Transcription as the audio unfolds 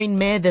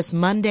Mayor this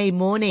Monday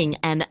morning,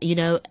 and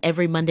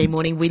every Monday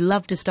morning we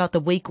love to start the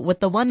week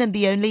with the one and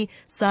the only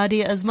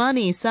Saadia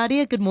Usmani.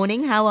 Saadia, good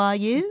morning. How are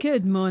you?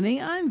 Good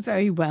morning. I'm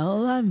very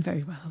well.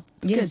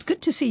 It's Yes.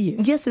 good to see you.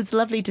 Yes, it's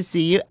lovely to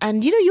see you.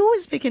 And you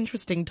always pick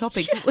interesting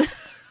topics.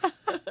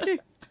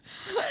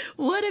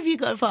 What have you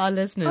got for our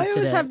listeners I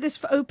always today? have this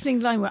opening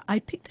line where I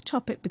pick the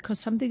topic because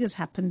something has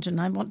happened and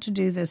I want to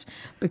do this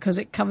because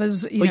it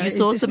covers, Or you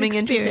saw it's something an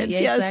interesting.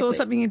 experience. Yeah, I saw exactly.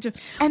 something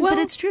interesting. But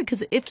it's true,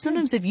 because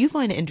sometimes if you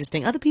find it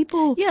interesting, other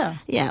people,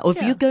 or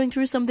if you're going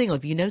through something, or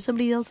if you know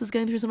somebody else is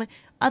going through something,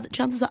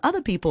 chances are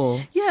other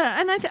people.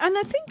 Yeah, and I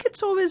think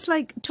it's always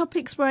like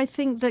topics where I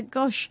think that,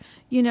 gosh,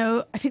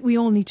 I think we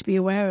all need to be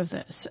aware of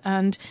this.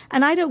 And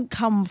I don't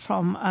come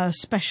from a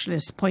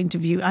specialist point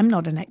of view. I'm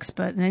not an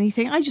expert in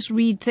anything. I just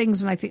read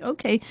things and I think,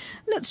 okay,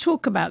 let's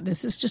talk about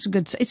this. It's just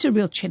it's a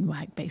real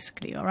chinwag,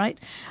 basically, all right?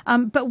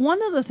 But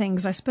one of the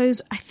things I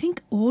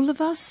think all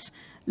of us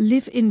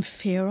live in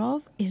fear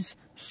of is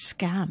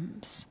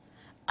scams.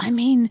 I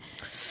mean,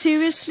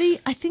 seriously,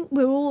 I think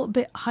we're all a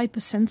bit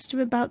hypersensitive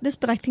about this,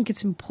 but I think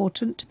it's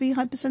important to be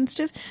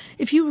hypersensitive.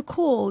 If you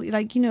recall,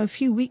 a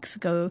few weeks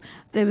ago,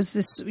 there was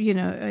this,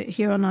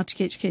 here on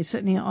RTHK,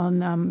 certainly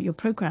on your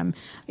program,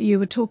 you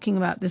were talking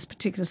about this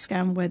particular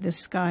scam where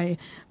this guy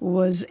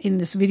was in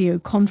this video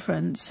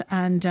conference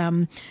and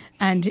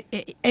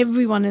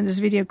everyone in this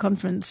video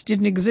conference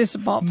didn't exist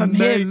apart from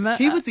him.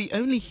 He was the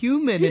only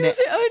human in it. He was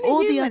the only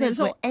all human. the others It's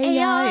were all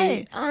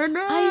AI. I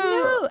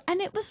know.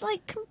 And it was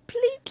like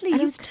completely.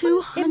 And it was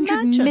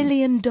 $200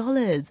 million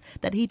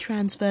that he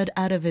transferred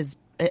out of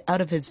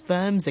his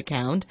firm's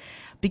account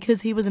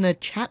because he was in a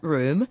chat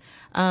room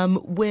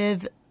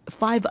with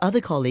 5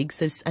 other colleagues,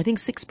 so I think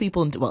 6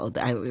 people, well,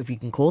 if you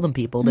can call them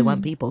people, they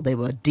weren't people, they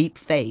were deep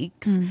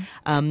fakes,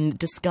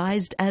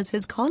 disguised as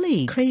his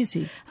colleagues.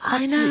 Crazy.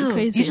 Absolutely I know.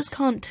 Crazy. You just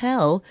can't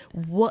tell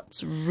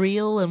what's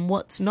real and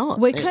what's not.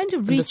 We're kind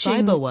of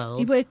reaching the cyber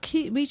world. We're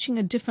reaching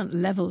a different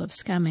level of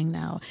scamming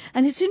now.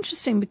 And it's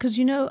interesting because,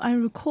 I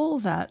recall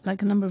that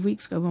like a number of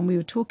weeks ago when we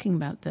were talking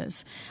about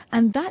this.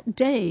 And that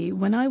day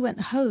when I went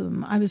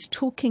home, I was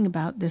talking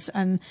about this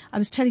and I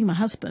was telling my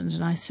husband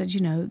and I said,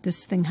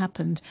 this thing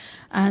happened.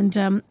 And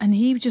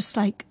he just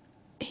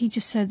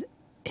said,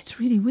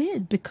 it's really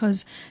weird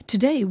because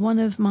today one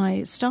of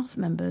my staff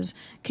members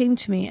came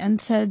to me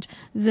and said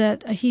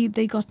that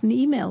they got an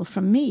email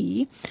from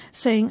me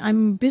saying,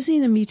 I'm busy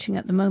in a meeting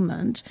at the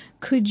moment.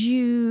 Could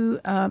you,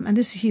 and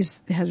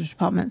he's the head of the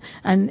department,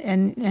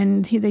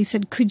 they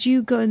said, could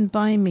you go and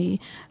buy me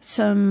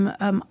some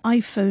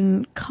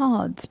iPhone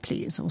cards,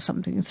 please, or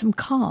something, some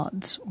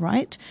cards,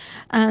 right?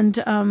 And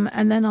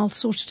then I'll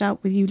sort it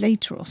out with you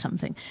later or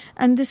something.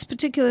 And this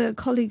particular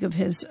colleague of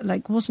his,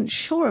 wasn't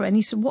sure. And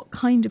he said, what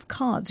kind of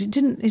cards? It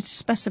didn't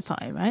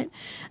specify, right?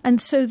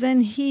 And so then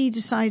he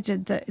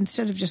decided that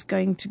instead of just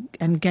going to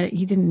and get it,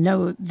 he didn't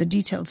know the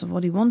details of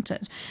what he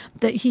wanted,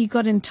 that he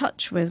got in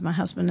touch with my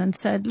husband and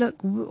said, look,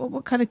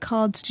 what kind of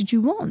cards did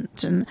you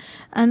want? And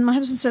my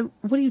husband said,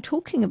 what are you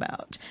talking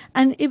about?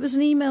 And it was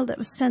an email that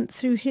was sent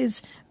through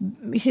his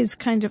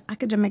kind of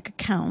academic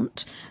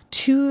account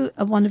to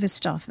one of his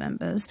staff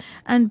members.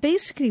 And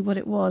basically what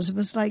it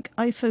was like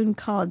iPhone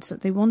cards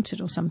that they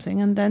wanted or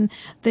something. And then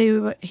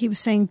he was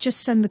saying, just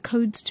send the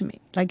codes to me.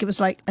 It was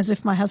like as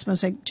if my husband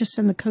was saying, just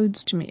send the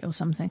codes to me or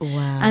something.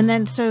 Wow. And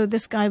then so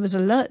this guy was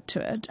alert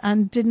to it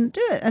and didn't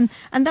do it.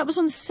 And that was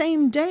on the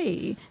same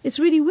day. It's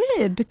really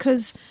weird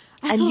because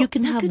you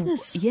can have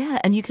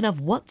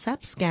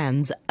WhatsApp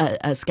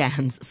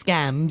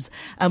scams.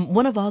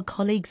 One of our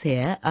colleagues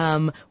here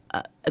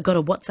got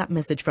a WhatsApp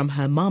message from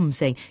her mum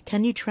saying,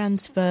 can you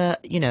transfer,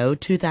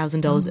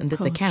 $2,000 in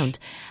this account?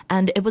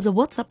 And it was a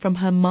WhatsApp from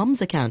her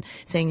mum's account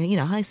saying,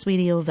 hi,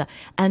 sweetie, all of that.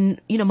 And,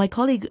 my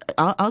colleague,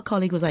 our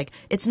colleague was like,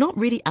 it's not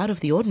really out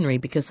of the ordinary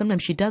because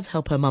sometimes she does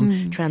help her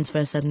mum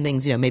transfer certain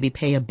things, maybe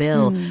pay a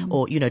bill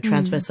or,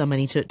 transfer some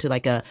money to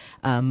like a,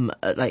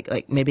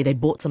 like maybe they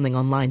bought something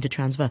online to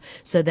transfer.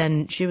 So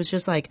then she was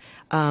just like,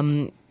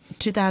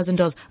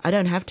 $2,000. I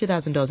don't have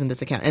 $2,000 in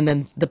this account. And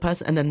then the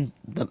person, and then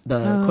the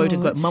quote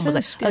unquote mum was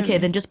like, scary. okay,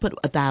 then just put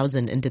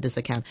 1,000 into this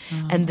account.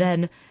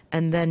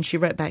 And then she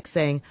wrote back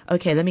saying,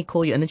 okay, let me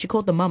call you. And then she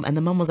called the mum, and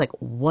the mum was like,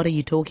 what are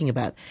you talking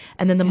about?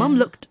 And then the mum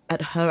looked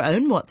at her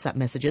own WhatsApp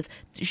messages.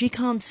 She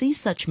can't see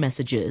such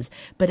messages,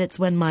 but it's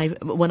when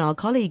our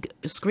colleague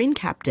screen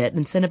capped it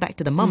and sent it back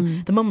to the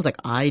mum. The mum was like,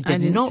 I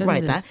did not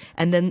write that.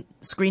 And then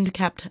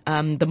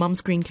the mum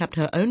screen capped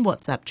her own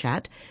WhatsApp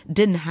chat,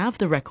 didn't have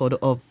the record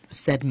of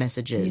said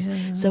messages.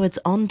 So it's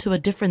on to a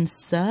different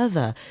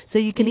server. So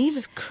you can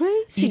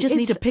crazy. You just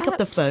need to pick up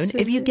the phone.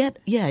 If you get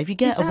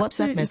a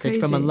WhatsApp message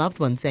from a loved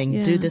one saying,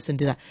 do this and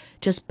do that,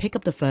 just pick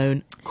up the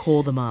phone,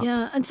 call them up.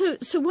 Yeah, and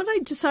so what I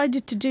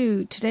decided to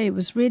do today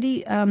was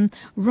really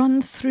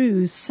run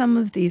through some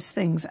of these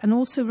things and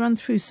also run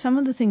through some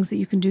of the things that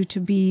you can do to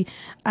be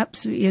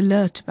absolutely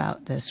alert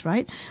about this,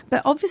 right?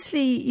 But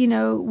obviously,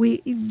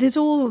 there's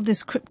all of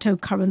this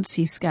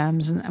cryptocurrency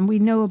scams and we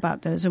know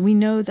about those, and we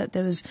know that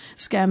there's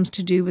scams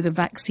to do do with the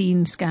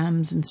vaccine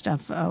scams and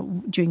stuff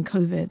during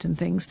COVID and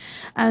things.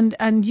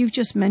 And you've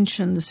just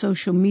mentioned the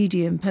social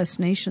media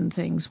impersonation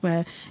things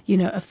where, you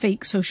know, a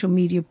fake social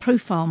media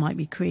profile might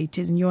be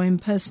created and you're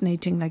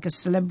impersonating like a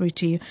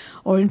celebrity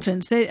or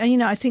influence. You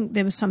know, I think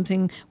there was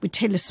something with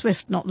Taylor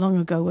Swift not long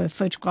ago where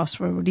photographs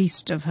were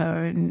released of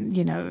her and,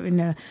 you know, in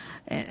a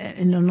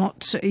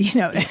not, you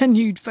know, a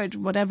nude photo,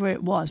 whatever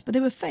it was, but they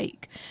were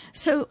fake.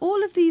 So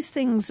all of these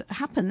things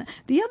happen.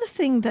 The other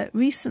thing that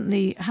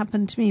recently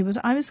happened to me was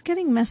I was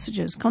getting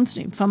messages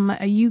constantly from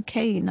a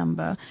UK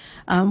number,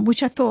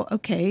 which I thought,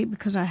 okay,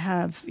 because I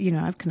have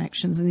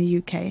connections in the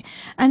UK,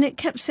 and it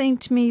kept saying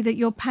to me that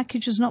your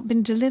package has not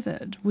been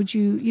delivered. Would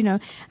you, you know,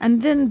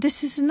 and then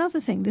this is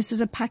another thing. This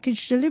is a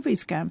package delivery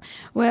scam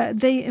where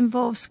they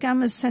involve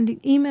scammers sending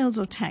emails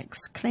or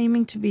texts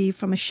claiming to be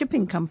from a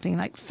shipping company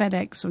like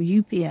FedEx or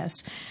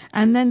UPS,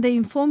 and then they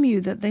inform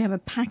you that they have a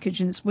package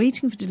and it's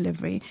waiting for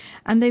delivery,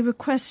 and they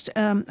request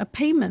a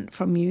payment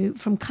from you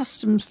from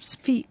customs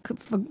fee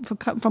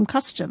from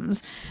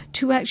customs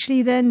to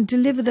actually then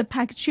deliver the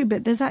package to you.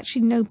 But there's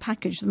actually no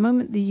package. The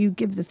moment that you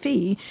give the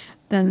fee,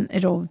 then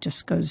it all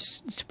just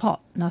goes to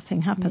pot.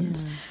 Nothing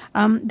happens.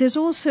 Yeah. There's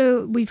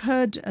also, we've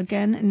heard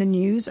again in the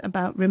news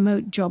about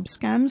remote job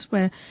scams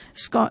where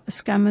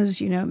scammers,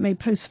 you know, may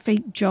post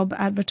fake job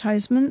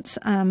advertisements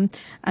and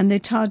they're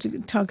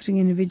targeting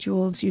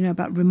individuals, you know,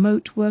 about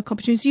remote work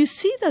opportunities. You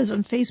see those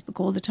on Facebook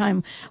all the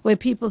time where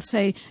people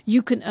say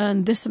you can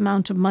earn this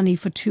amount of money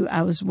for 2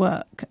 hours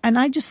work. And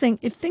I just think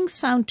if things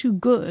sound too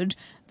good,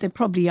 they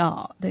probably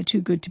are. They're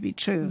too good to be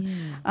true.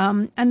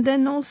 Yeah. And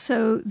then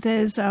also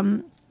there's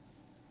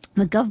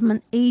the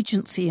government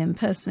agency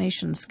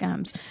impersonation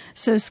scams.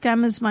 So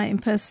scammers might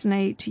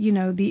impersonate, you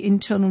know, the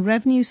Internal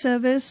Revenue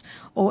Service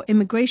or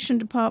immigration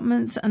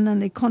departments, and then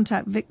they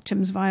contact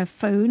victims via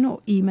phone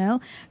or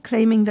email,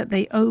 claiming that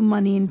they owe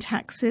money in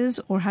taxes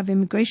or have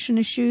immigration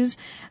issues,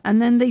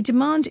 and then they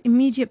demand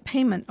immediate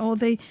payment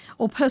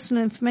or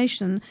personal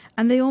information,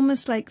 and they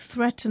almost like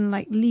threaten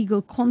like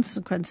legal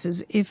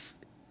consequences if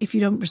you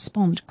don't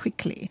respond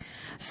quickly.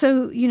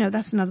 So, you know,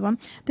 that's another one.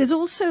 There's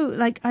also,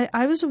 like,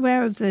 I was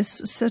aware of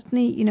this,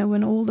 certainly, you know,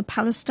 when all the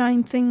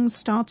Palestine things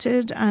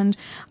started, and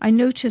I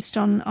noticed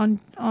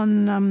on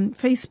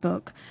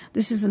Facebook,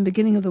 this is in the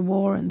beginning of the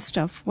war and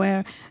stuff,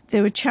 where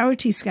there were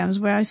charity scams,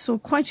 where I saw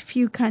quite a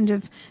few kind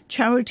of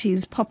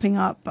charities popping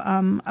up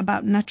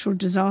about natural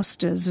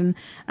disasters, and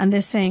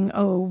they're saying,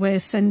 oh, we're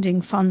sending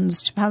funds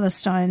to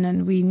Palestine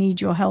and we need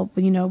your help,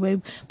 you know,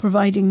 we're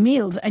providing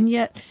meals. And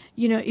yet,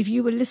 you know, if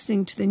you were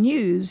listening to the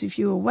news, if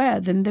you were aware,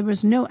 then there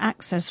was no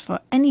access for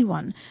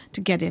anyone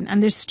to get in.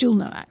 And there's still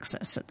no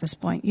access at this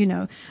point, you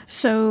know.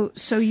 So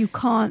you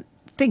can't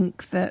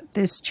think that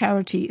this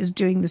charity is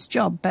doing this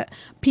job. But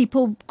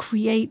people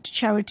create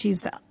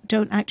charities that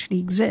don't actually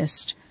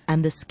exist.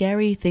 And the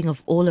scary thing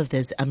of all of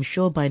this, I'm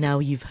sure by now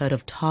you've heard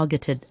of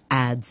targeted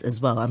ads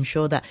as well. I'm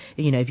sure that,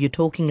 you know, if you're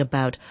talking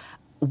about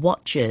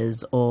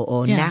watches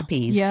or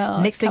nappies,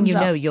 next thing you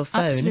know, your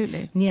phone.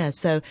 Absolutely. Yeah,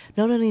 so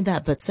not only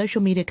that, but social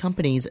media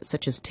companies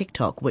such as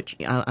TikTok, which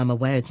I'm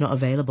aware it's not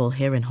available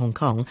here in Hong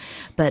Kong,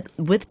 but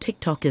with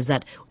TikTok is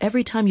that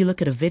every time you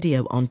look at a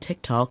video on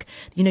TikTok,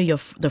 you know,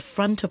 the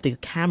front of the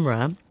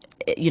camera,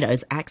 you know,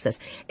 as access,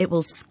 it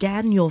will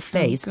scan your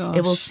face. Oh,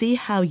 it will see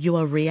how you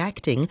are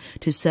reacting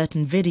to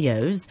certain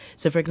videos.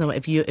 So, for example,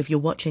 if you're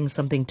watching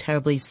something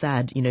terribly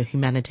sad, you know,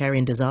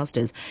 humanitarian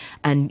disasters,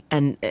 and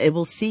it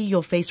will see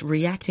your face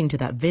reacting to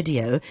that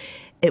video,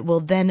 it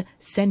will then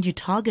send you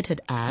targeted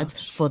ads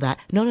for that.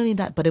 Not only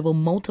that, but it will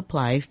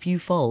multiply a few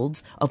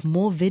folds of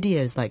more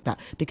videos like that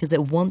because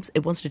it wants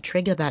to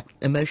trigger that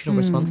emotional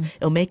response.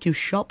 It'll make you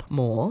shop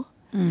more.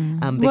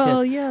 Because,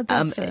 well, yeah,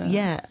 that's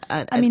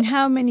I mean,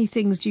 how many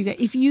things do you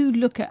get if you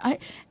look at?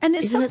 And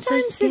it's isn't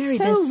sometimes it so scary? It's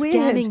so They're weird.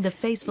 Scanning the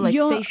face for like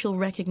facial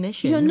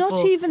recognition. You're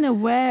not even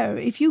aware.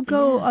 If you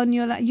go on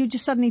your, you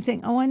just suddenly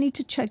think, oh, I need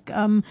to check,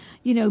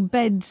 you know,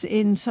 beds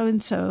in so and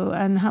so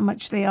and how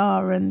much they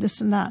are and this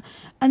and that.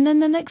 And then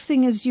the next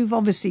thing is you've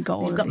obviously got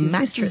all of these.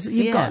 Mattress,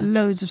 you've got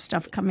loads of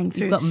stuff coming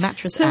through. You've got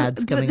mattress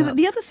ads coming up.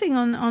 The other thing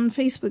on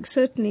Facebook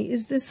certainly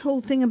is this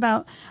whole thing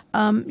about,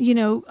 you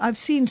know, I've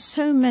seen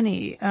so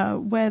many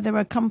where there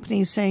are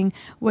companies saying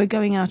we're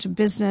going out of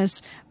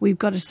business, we've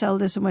got to sell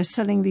this, and we're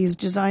selling these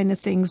designer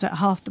things at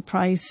half the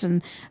price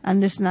and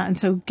this and that, and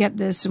so get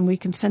this and we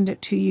can send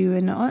it to you,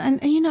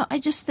 and you know, I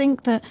just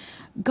think that,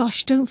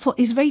 gosh, don't fall.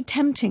 It's very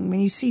tempting when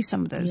you see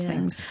some of those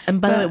things.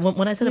 And by the way,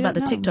 when I said about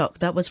the TikTok,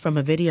 that was from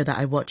a video that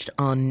I watched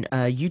on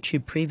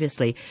YouTube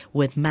previously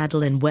with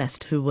Madeline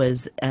West, who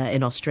was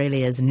in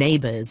Australia's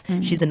Neighbours.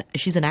 She's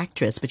an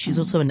actress, but she's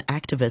also an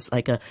activist,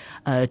 like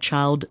a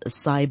child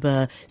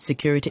cyber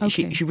security.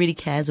 Okay. She really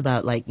cares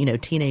about, like, you know,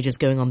 teenagers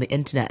going on the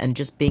internet and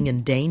just being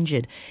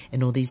endangered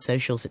in all these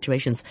social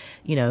situations.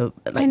 You know,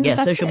 like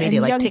social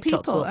media, like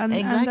TikTok. And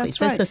exactly, and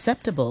so right.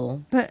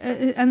 susceptible. But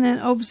and then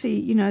obviously,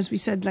 you know, as we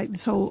said, like the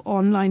this whole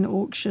online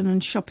auction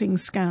and shopping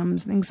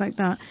scams, things like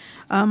that.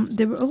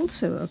 There were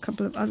also a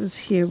couple of others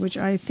here, which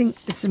I think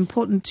it's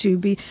important to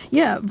be.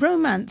 Yeah,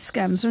 romance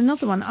scams are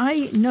another one.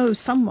 I know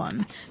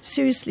someone,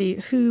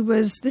 seriously, who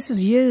was, this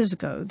is years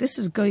ago, this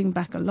is going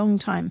back a long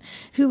time,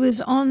 who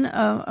was on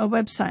a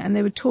website and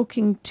they were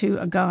talking to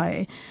a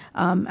guy,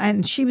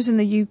 and she was in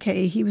the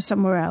UK, he was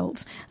somewhere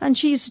else, and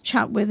she used to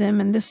chat with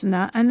him and this and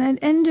that, and then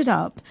ended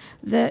up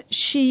that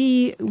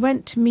she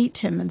went to meet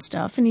him and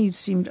stuff, and he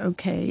seemed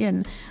okay,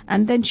 and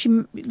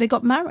then they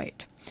got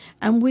married.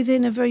 And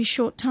within a very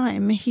short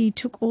time, he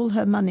took all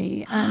her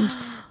money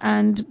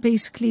and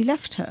basically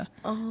left her.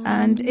 Oh,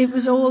 and it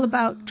was all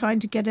about trying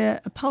to get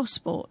a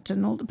passport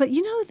and all. But,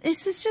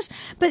 this is just...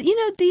 But,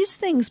 these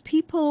things,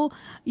 people...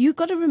 You've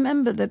got to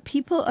remember that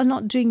people are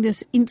not doing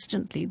this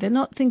instantly. They're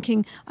not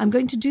thinking, I'm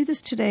going to do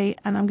this today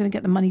and I'm going to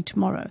get the money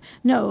tomorrow.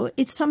 No,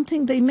 it's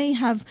something they may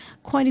have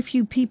quite a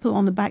few people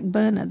on the back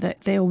burner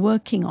that they're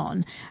working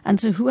on. And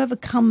so whoever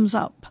comes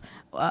up...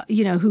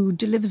 who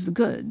delivers the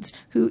goods,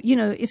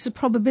 it's a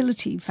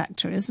probability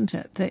factor, isn't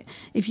it? That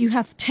if you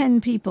have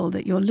 10 people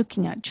that you're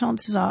looking at,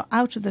 chances are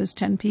out of those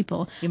 10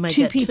 people, you might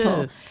two get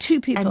people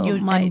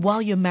might. And while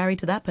you're married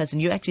to that person,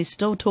 you're actually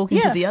still talking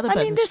to the other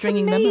person, there's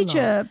stringing some them along.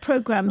 major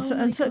programs,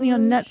 and certainly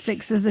on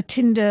Netflix, there's the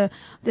Tinder.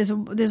 There's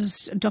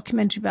a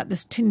documentary about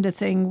this Tinder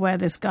thing where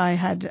this guy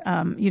had,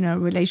 a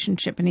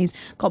relationship, and he's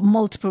got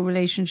multiple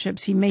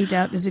relationships. He made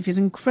out as if he's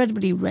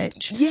incredibly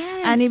rich,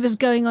 Yes. and he was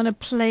going on a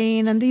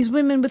plane, and these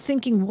women were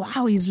thinking,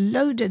 wow, he's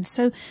loaded.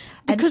 So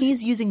because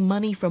he's using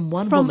money from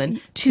one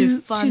woman to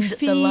fund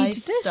feed the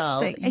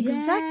lifestyle. This thing.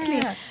 Exactly.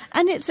 Yeah.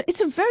 And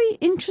it's a very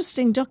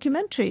interesting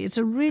documentary. It's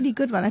a really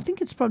good one. I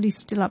think it's probably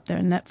still up there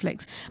on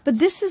Netflix. But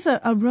this is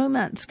a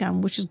romance scam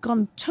which has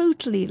gone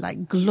totally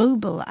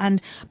global and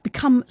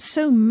become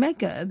so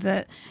mega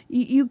that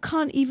you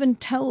can't even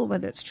tell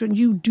whether it's true, and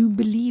you do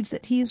believe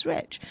that he is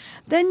rich.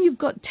 Then you've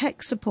got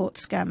tech support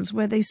scams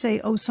where they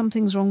say, oh,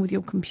 something's wrong with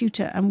your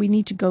computer and we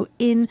need to go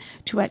in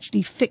to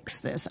actually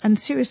fix this. And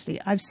seriously,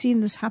 I've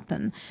seen this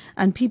happen,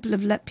 and people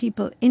have let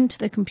people into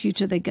their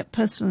computer. They get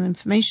personal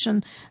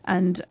information,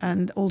 and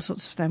all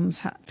sorts of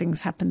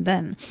things happen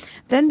then.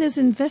 Then there's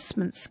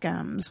investment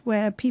scams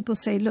where people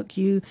say, look,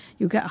 you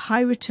get a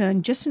high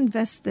return, just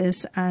invest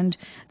this, and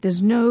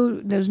there's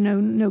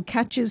no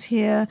catches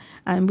here,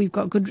 and we've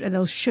got good.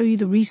 They'll show you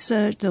the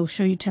research, they'll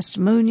show you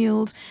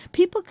testimonials.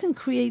 People can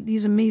create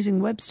these amazing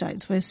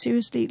websites where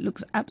seriously it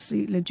looks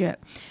absolutely legit.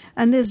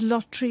 And there's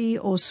lottery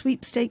or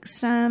sweepstakes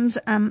scams,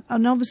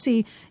 and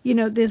obviously,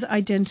 there's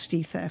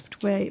identity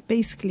theft where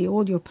basically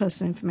all your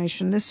personal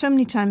information. There's so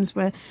many times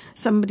where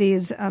somebody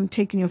has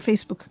taken your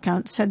Facebook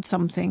account, said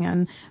something,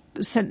 and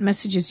sent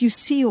messages. You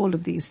see all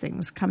of these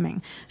things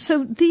coming.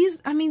 So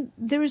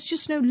there is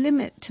just no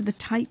limit to the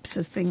types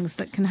of things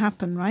that can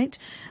happen, right?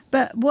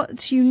 But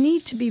what you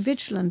need to be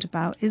vigilant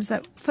about is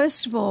that,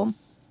 first of all,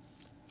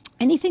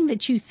 anything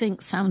that you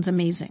think sounds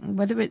amazing,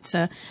 whether it's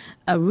a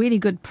really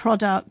good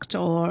product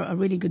or a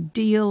really good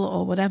deal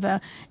or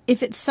whatever,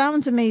 if it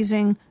sounds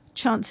amazing,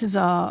 chances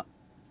are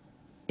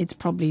it's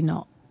probably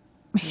not.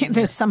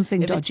 There's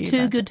something dodgy about it. If it's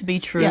too good to be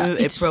true,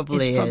 it's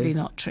probably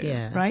not true,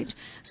 right?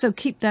 So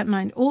keep that in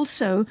mind.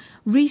 Also,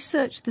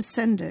 research the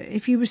sender.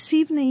 If you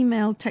receive an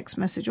email, text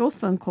message, or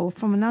phone call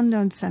from an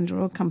unknown sender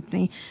or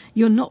company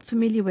you're not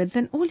familiar with,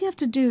 then all you have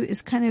to do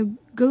is kind of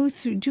go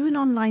through, do an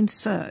online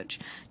search,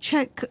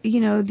 check,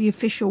 the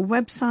official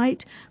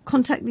website,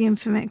 contact the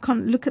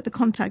look at the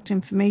contact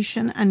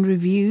information and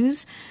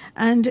reviews.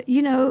 And,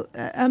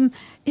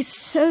 it's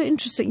so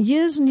interesting.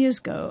 Years and years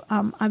ago,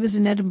 I was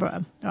in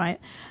Edinburgh, right?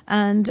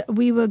 And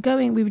we were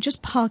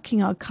just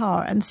parking our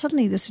car, and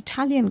suddenly this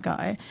Italian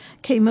guy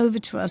came over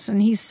to us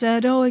and he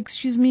said, oh,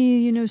 excuse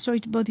me, sorry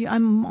to bother you.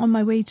 I'm on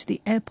my way to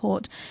the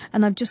airport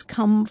and I've just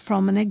come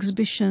from an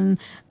exhibition,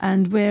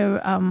 and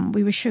where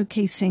we were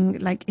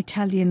showcasing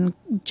Italian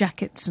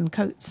jackets and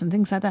coats and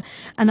things like that.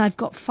 And I've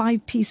got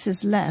 5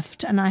 pieces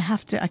left and I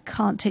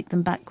can't take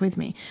them back with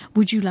me.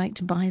 Would you like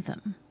to buy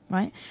them?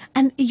 Right.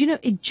 And,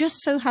 it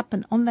just so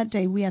happened on that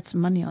day we had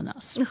some money on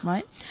us.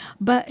 Right.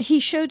 But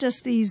he showed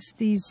us these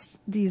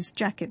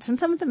jackets, and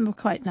some of them were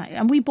quite nice.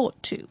 And we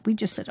bought 2. We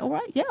just said, all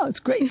right, yeah, it's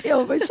a great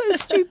deal. We're so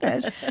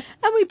stupid.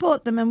 And we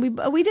bought them, and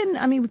we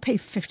didn't, we paid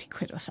 50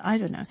 quid or so. I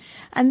don't know.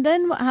 And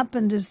then what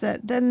happened is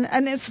that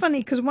and it's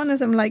funny because one of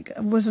them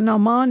was an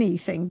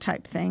Armani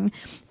type thing,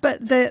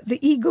 but the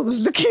eagle was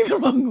looking the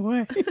wrong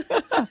way.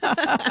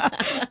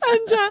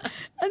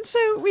 And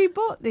so we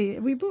bought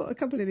a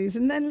couple of these,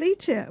 and then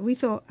later we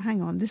thought,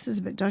 hang on, this is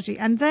a bit dodgy.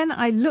 And then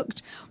I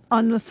looked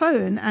on the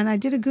phone and I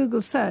did a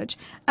Google search,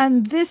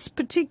 and this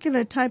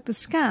particular type of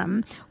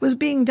scam was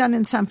being done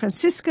in San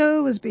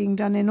Francisco, was being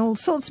done in all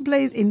sorts of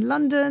places, in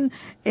London,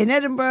 in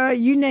Edinburgh,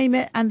 you name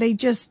it. And they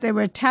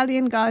were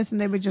Italian guys, and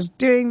they were just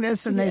doing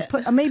this, and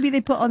maybe they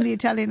put on the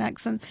Italian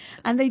accent,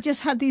 and they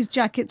just had these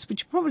jackets,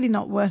 which are probably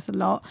not worth a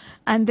lot,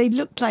 and they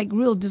looked like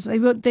real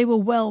design. They were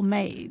well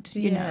made,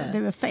 they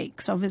were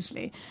fakes,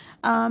 obviously.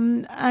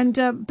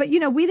 But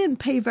we didn't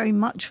pay very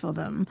much for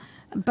them.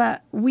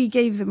 but we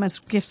gave them as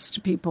gifts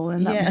to people,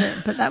 and that was it.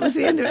 But that was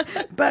the end of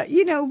it. But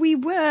we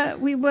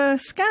were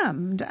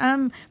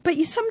scammed. But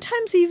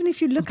sometimes even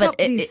if you look up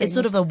these things, it's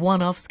sort of a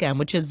one-off scam,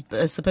 which is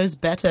I suppose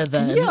better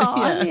than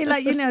I mean,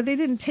 they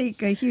didn't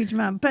take a huge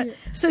amount. But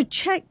so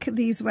check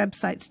these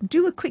websites.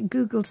 Do a quick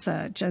Google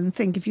search and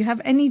think if you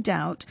have any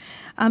doubt,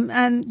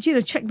 and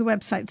check the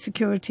website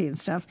security and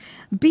stuff.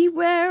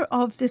 Beware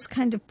of this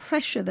kind of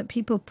pressure that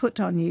people put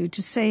on you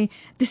to say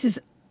this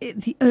is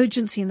the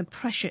urgency and the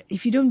pressure.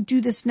 If you don't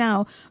do this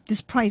now,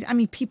 this price. I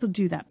mean, people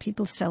do that.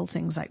 People sell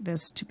things like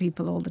this to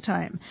people all the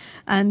time.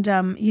 And,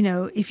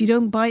 if you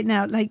don't buy it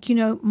now,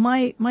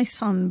 my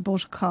son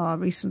bought a car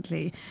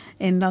recently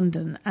in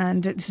London,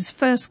 and it's his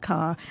first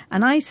car.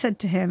 And I said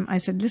to him,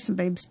 listen,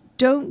 babes,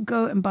 don't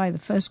go and buy the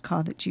first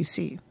car that you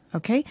see.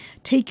 Okay?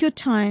 Take your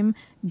time,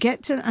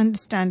 get to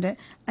understand it,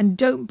 and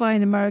don't buy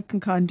an American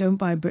car and don't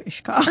buy a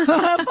British car.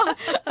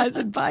 I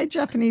said, buy a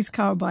Japanese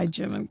car, buy a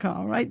German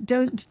car, right?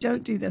 Don't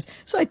do this.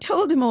 So I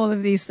told him all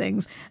of these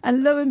things,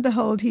 and lo and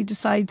behold, he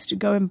decides to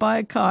go and buy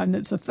a car, and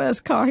it's the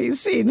first car he's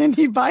seen, and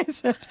he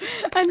buys it.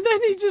 And then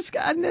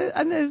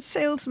and the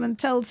salesman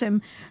tells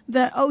him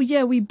that, oh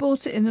yeah, we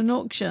bought it in an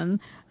auction,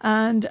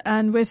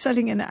 and we're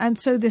selling it. And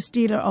so this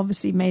dealer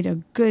obviously made a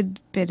good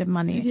bit of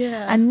money.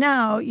 Yeah. And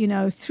now,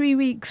 3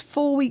 weeks,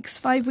 4 weeks,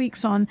 5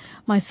 weeks on,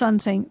 my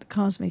son's saying the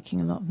car's making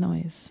a lot of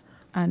noise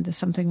and there's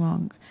something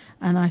wrong.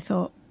 And I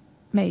thought,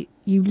 mate,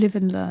 you live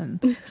and learn.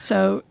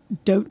 So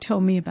don't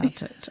tell me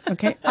about it.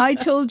 Okay. I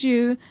told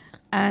you,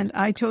 and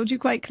I told you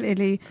quite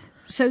clearly.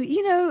 So,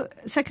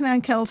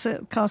 second-hand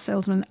car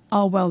salesmen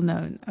are well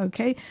known.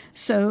 Okay.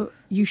 So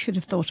you should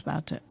have thought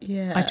about it.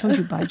 Yeah. I told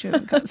you buy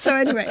German cars. So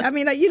anyway, I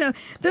mean,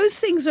 those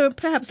things are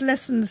perhaps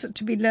lessons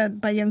to be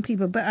learned by young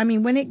people. But I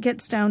mean, when it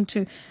gets down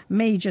to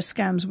major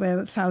scams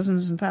where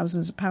thousands and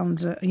thousands of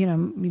pounds,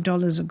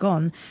 dollars are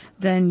gone,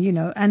 then,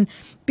 and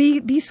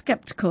be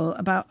skeptical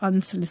about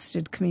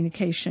unsolicited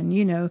communication,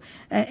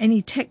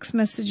 any text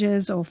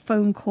messages or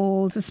phone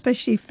calls,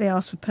 especially if they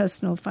ask for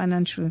personal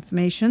financial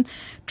information.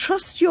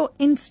 Trust your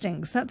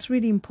instincts. That's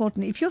really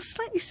important. If you're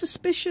slightly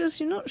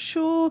suspicious, you're not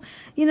sure,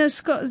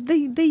 Scott,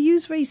 they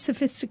use very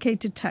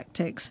sophisticated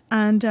tactics.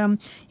 And,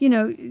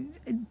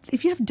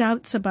 if you have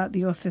doubts about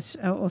the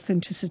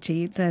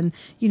authenticity, then,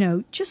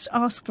 just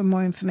ask for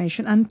more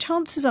information. And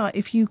chances are,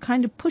 if you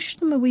kind of push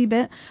them a wee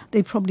bit,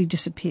 they probably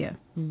disappear.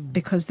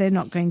 Because they're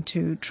not going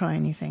to try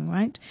anything,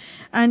 right?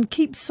 And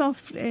keep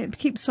software and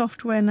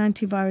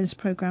antivirus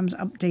programs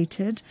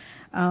updated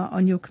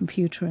on your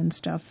computer and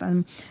stuff.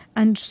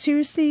 And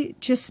seriously,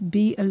 just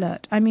be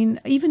alert. I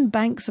mean, even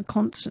banks are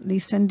constantly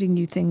sending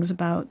you things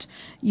about,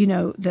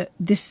 that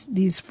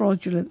these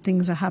fraudulent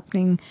things are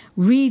happening.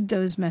 Read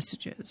those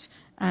messages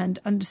and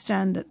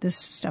understand that this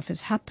stuff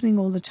is happening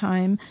all the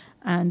time,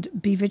 and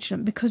be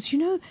vigilant, because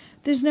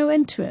there's no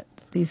end to it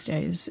these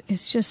days.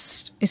 It's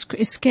just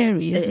it's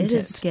scary, isn't it? It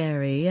is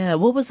scary. Yeah.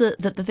 What was the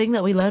thing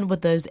that we learned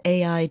with those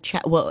AI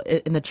chat? Well,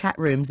 in the chat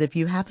rooms, if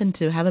you happen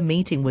to have a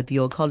meeting with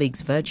your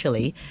colleagues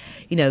virtually,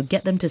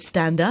 get them to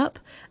stand up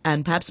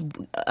and perhaps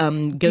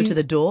go to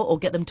the door, or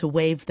get them to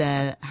wave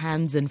their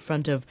hands in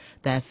front of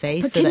their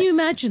face. But can you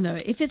imagine though,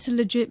 if it's a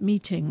legit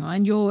meeting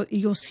and your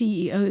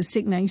CEO is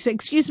sitting there, you say,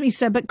 "Excuse me,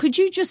 sir, but could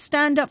you just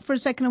stand up for a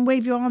second and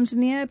wave your arms in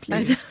the air,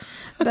 please?"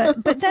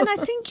 But then I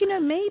think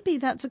maybe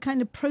that's a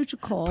kind of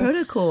protocol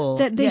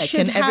that they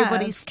should can have.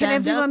 Everybody stand can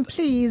everyone up?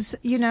 Please,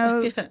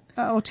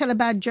 or tell a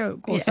bad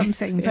joke or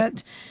something.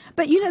 But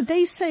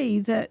they say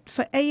that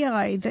for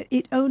AI that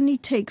it only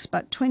takes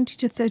about 20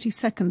 to 30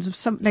 seconds of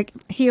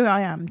here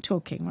I am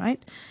talking,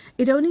 right?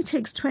 It only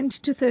takes 20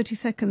 to 30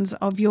 seconds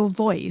of your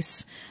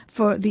voice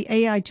for the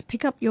AI to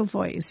pick up your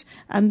voice,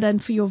 and then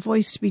for your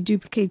voice to be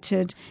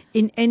duplicated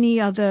in any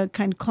other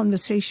kind of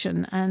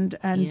conversation, and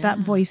that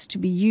voice to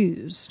be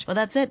used. Well,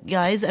 that's it,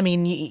 guys. I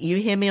mean, you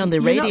hear me on the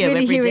radio You're not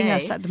really every hearing day.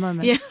 us at the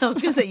moment. Yeah, I was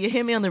going to say, you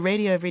hear me on the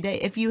radio every day.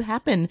 If you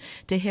happen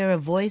to hear a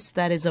voice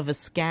that is of a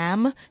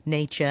scam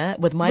nature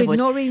with my voice,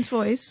 Noreen's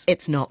voice,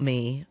 it's not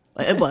me.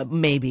 Well,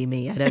 maybe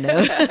me. I don't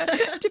know.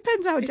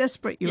 Depends how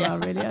desperate you are,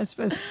 really, I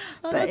suppose.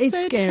 Oh, but it's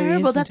it's so scary,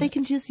 terrible that isn't they it?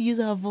 can just use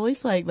our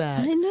voice like that.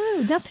 I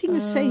know, nothing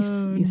is safe,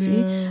 you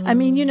see. I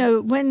mean,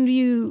 when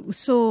you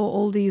saw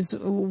all these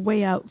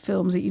way out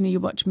films that, you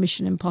watch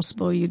Mission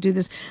Impossible, you do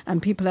this,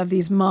 and people have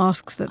these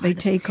masks that they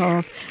take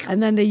off,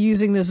 and then they're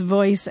using this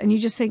voice, and you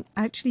just think,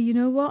 actually, you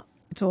know what?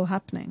 It's all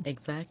happening.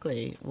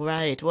 Exactly.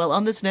 Right. Well,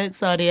 on this note,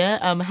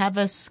 Saadia, have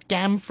a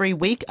scam-free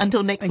week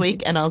until next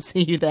week, and I'll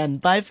see you then.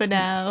 Bye for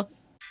now.